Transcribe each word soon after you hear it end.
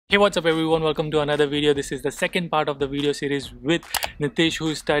Hey, what's up everyone, welcome to another video. This is the second part of the video series with Nitish, who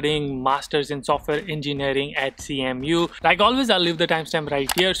is studying masters in software engineering at CMU. Like always, I'll leave the timestamp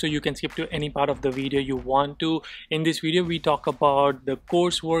right here so you can skip to any part of the video you want to. In this video we talk about the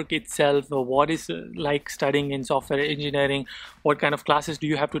coursework itself, what is like studying in software engineering, what kind of classes do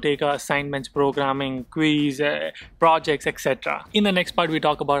you have to take, assignments, programming, quiz, projects, etc. In the next part we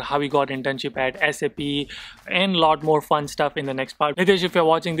talk about how we got internship at SAP and a lot more fun stuff in the next part. Nitish, if you're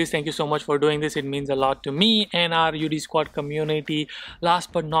watching this, thank you so much for doing this. It means a lot to me and our Yudi squad community.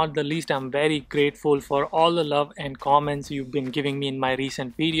 Last but not the least, I'm very grateful for all the love and comments you've been giving me in my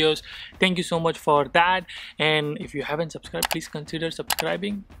recent videos. Thank you so much for that. And if you haven't subscribed, please consider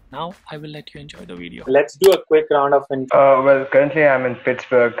subscribing. Now I will let you enjoy the video. Let's do a quick round of well, currently I'm in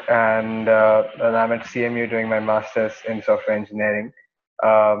Pittsburgh and I'm at CMU doing my master's in software engineering.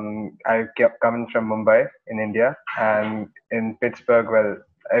 I kept coming from Mumbai in India, and in Pittsburgh, well,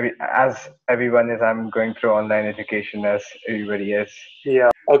 as everyone is, I'm going through online education as everybody is. Yeah.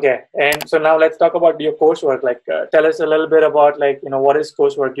 Okay. And so now let's talk about your coursework. Like, tell us a little bit about, like, what is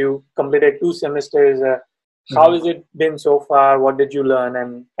coursework? You completed 2 semesters. How has it been so far? What did you learn,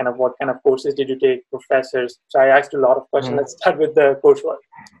 and kind of what kind of courses did you take? Professors. So I asked a lot of questions. Let's start with the coursework.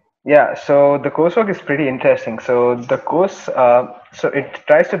 Yeah, so the coursework is pretty interesting. So the course, so it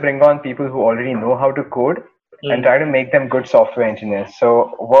tries to bring on people who already know how to code and try to make them good software engineers.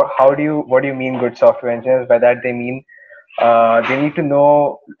 So what do you mean good software engineers? By that they mean they need to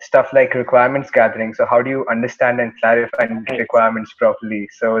know stuff like requirements gathering. So how do you understand and clarify requirements properly?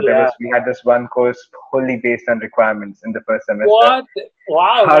 So we had this one course wholly based on requirements in the first semester. What?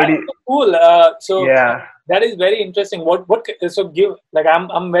 Wow, that's cool. So yeah, that is very interesting.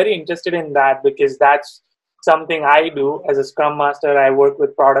 I'm very interested in that, because that's something I do as a Scrum Master. I work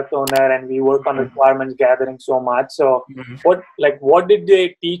with product owner and we work on requirements gathering so much. So what did they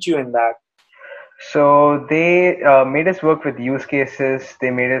teach you in that? So they made us work with use cases, they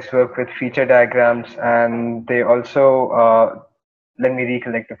made us work with feature diagrams, and they also, let me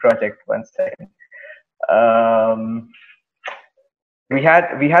recollect the project one second. We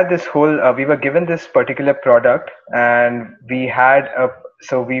had this whole, we were given this particular product, and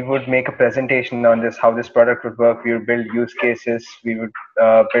so we would make a presentation on this, how this product would work. We would build use cases, we would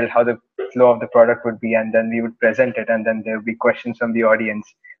build how the flow of the product would be, and then we would present it, and then there would be questions from the audience,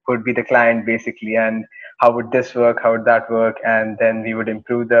 who would be the client basically, and how would this work, how would that work, and then we would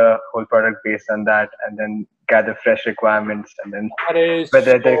improve the whole product based on that, and then gather fresh requirements, and then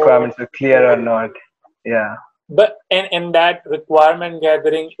whether the requirements are clear or not. Yeah. But and that requirement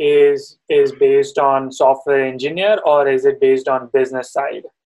gathering is based on software engineer, or is it based on business side?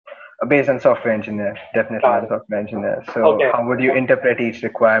 Based on software engineer, definitely on software engineer. So how would you interpret each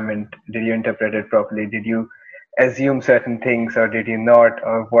requirement? Did you interpret it properly? Did you assume certain things, or did you not?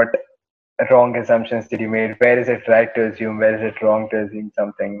 Or what wrong assumptions did you make? Where is it right to assume? Where is it wrong to assume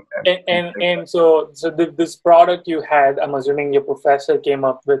something? So this product you had, I'm assuming your professor came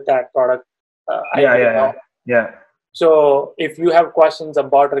up with that product. Yeah. So if you have questions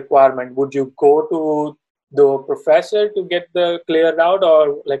about requirement, would you go to the professor to get the cleared out,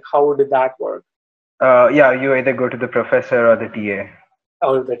 or like how did that work? Yeah, you either go to the professor or the TA.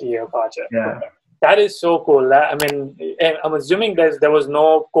 Oh, the TA, gotcha. Yeah. That is so cool. I mean, I'm assuming there was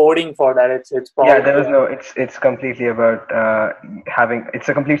no coding for that. It's probably, yeah, there was no. It's completely about it's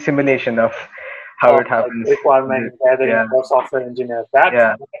a complete simulation of how it happens. Requirement gathering for software engineers.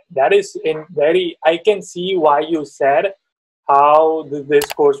 That is I can see why you said how this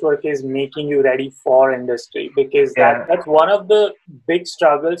coursework is making you ready for industry, because that's one of the big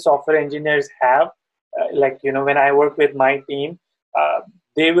struggles software engineers have. When I work with my team,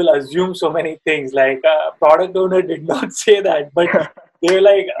 they will assume so many things, like product owner did not say that, but they're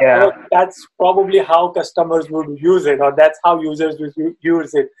like, oh, that's probably how customers would use it, or that's how users would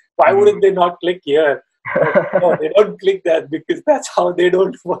use it. Why wouldn't they not click here? No, they don't click that because that's how they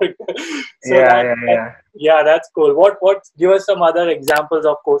don't work. So that's cool. What? Give us some other examples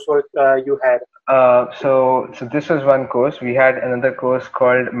of coursework you had. So this was one course. We had another course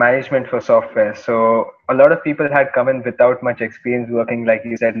called Management for Software. So a lot of people had come in without much experience working, like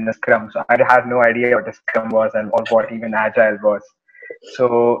you said, in a Scrum. So I had no idea what a Scrum was and what even Agile was.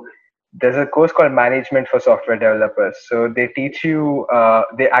 So there's a course called Management for Software Developers. So they teach you,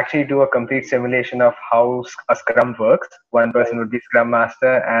 they actually do a complete simulation of how a Scrum works. One person would be Scrum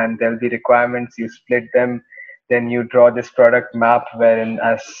Master, and there'll be requirements. You split them, then you draw this product map wherein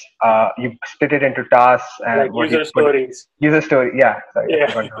you split it into tasks and like user stories. User story, yeah.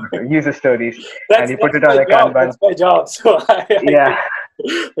 Sorry, user stories, and you put it on a Kanban. That's my job. So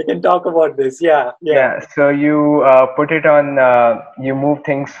We can talk about this. Yeah, yeah. Yeah, so you put it on, you move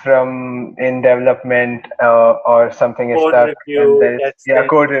things from in development or something is Code stuck, and review, there's testing.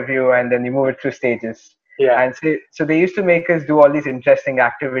 code review, and then you move it through stages. Yeah. And so they used to make us do all these interesting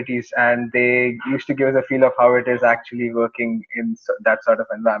activities, and they used to give us a feel of how it is actually working in that sort of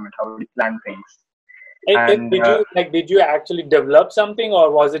environment, how we plan things. And Did you actually develop something,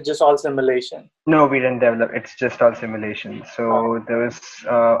 or was it just all simulation? no, we didn't develop. It's just all simulation. So there was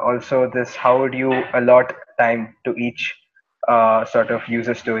also this: how would you allot time to each sort of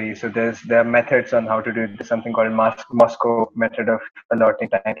user story? So there are methods on how to do it. There's something called MoSoCoW method of allotting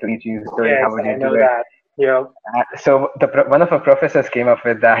time to each user story. Yes, How would I you know do it? that. Yeah. So one of our professors came up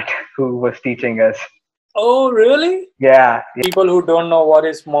with that, who was teaching us. Oh, really? Yeah, People who don't know what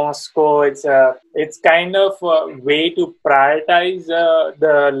is MoSoCoW, it's kind of a way to prioritize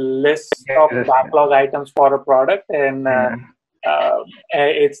the list of backlog items for a product, and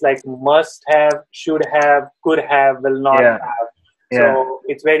it's like must have, should have, could have, will not have. So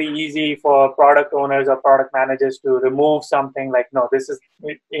it's very easy for product owners or product managers to remove something like, no, this is,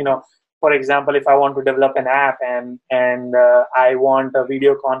 for example, if I want to develop an app and I want a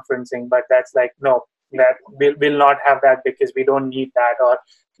video conferencing, but that's like, no, that will not have that because we don't need that. Or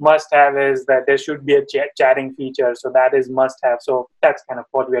must have is that there should be a chatting feature, so that is must have. So that's kind of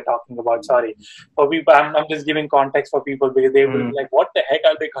what we are talking about. Sorry for people, I'm just giving context for people because they will be like, what the heck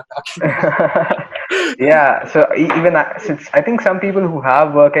are they talking about? Yeah, so even since I think some people who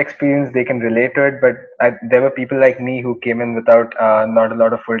have work experience, they can relate to it, but there were people like me who came in without not a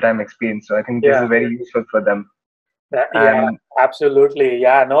lot of full-time experience, so I think this is very useful for them. Yeah, absolutely.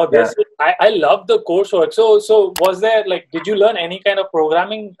 Yeah, no, I love the coursework. So was there, like, did you learn any kind of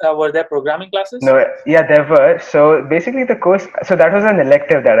programming? Were there programming classes? No, yeah, there were. So basically the course, so that was an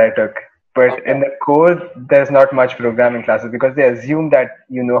elective that I took. But in the core, there's not much programming classes because they assume that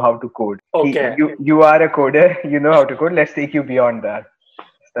you know how to code. Okay. You are a coder, you know how to code. Let's take you beyond that.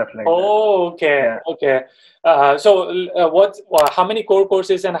 Stuff like that. Okay. Yeah. Okay. How many core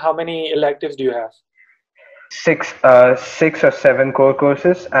courses and how many electives do you have? Six or seven core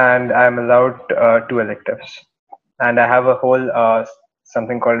courses, and I'm allowed 2 electives. And I have a whole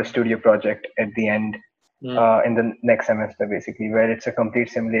something called a studio project at the end. In the next semester, basically, where it's a complete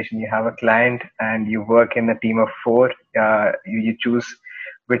simulation. You have a client and you work in a team of 4. You choose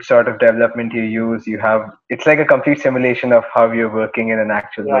which sort of development you use. It's like a complete simulation of how you're working in an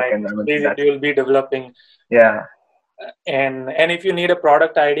actual work environment. You will be developing. Yeah. And if you need a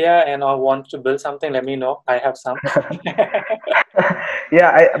product idea and or want to build something, let me know. I have some.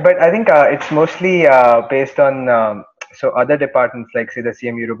 Yeah, but I think it's mostly based on. So other departments, like say the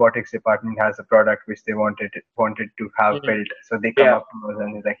CMU robotics department, has a product which they wanted to have built. So they come up to us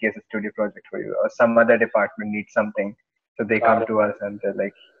and they're like, here's a studio project for you. Or some other department needs something, so they come to us and they're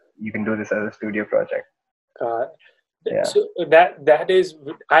like, you can do this as a studio project. So that is,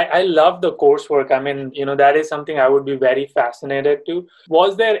 I love the coursework. I mean, that is something I would be very fascinated to.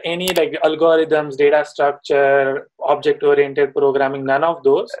 Was there any like algorithms, data structure, object-oriented programming? None of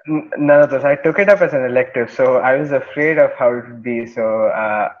those? None of those. I took it up as an elective, so I was afraid of how it would be. So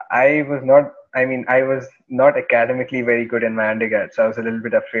I was not academically very good in my undergrad, so I was a little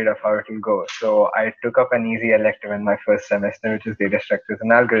bit afraid of how it will go. So I took up an easy elective in my first semester, which is data structures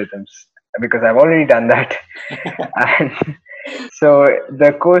and algorithms, because I've already done that. And so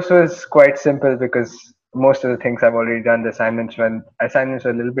the course was quite simple because most of the things I've already done. The assignments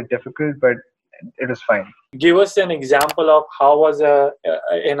were a little bit difficult, but it was fine. Give us an example of how was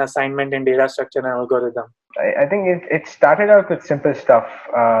an assignment in data structure and algorithm. I think it started out with simple stuff,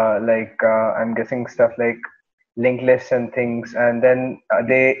 I'm guessing stuff like linked lists and things, and then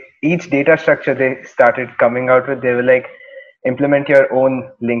each data structure they started coming out with, they were like, implement your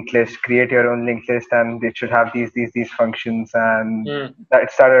own linked list, create your own linked list, and it should have these functions, and that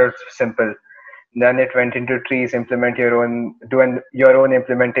it started out simple. Then it went into trees, implement your own, your own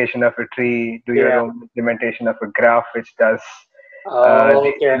implementation of a tree, do your own implementation of a graph, which does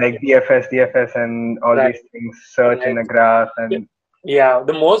like DFS and all these things, search in a graph. And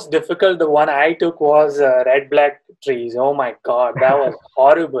the most difficult, the one I took was red black trees. Oh my god, that was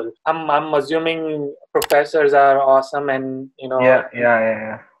horrible. I'm assuming professors are awesome, and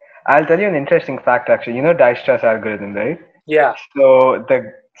yeah. I'll tell you an interesting fact actually. You know Dijkstra's algorithm, right? Yeah. So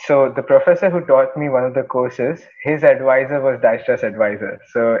the professor who taught me one of the courses, his advisor was Dijkstra's advisor.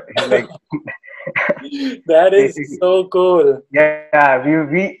 So he's like that is so cool. Yeah,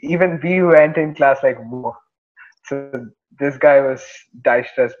 we went in class like, whoa. So this guy was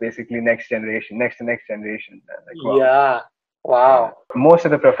Dijkstra's basically next to next generation. Like, wow. Yeah. Wow. Most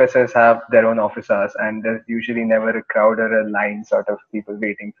of the professors have their own office hours, and there's usually never a crowd or a line sort of people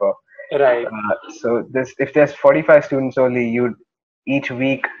waiting for. Right. So this, if there's 45 students only, each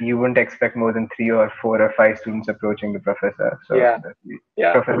week you wouldn't expect more than 3 or 4 or 5 students approaching the professor. So Yeah. the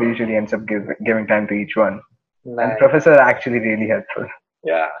Yeah. professor usually ends up giving time to each one. And Nice. professors are actually really helpful.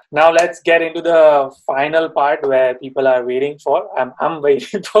 Yeah. Now let's get into the final part where people are waiting for. I'm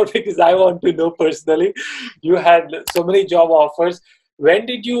waiting for because I want to know personally. You had so many job offers. When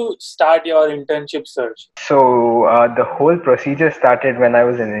did you start your internship search? So the whole procedure started when I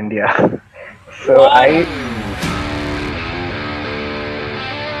was in India. So What?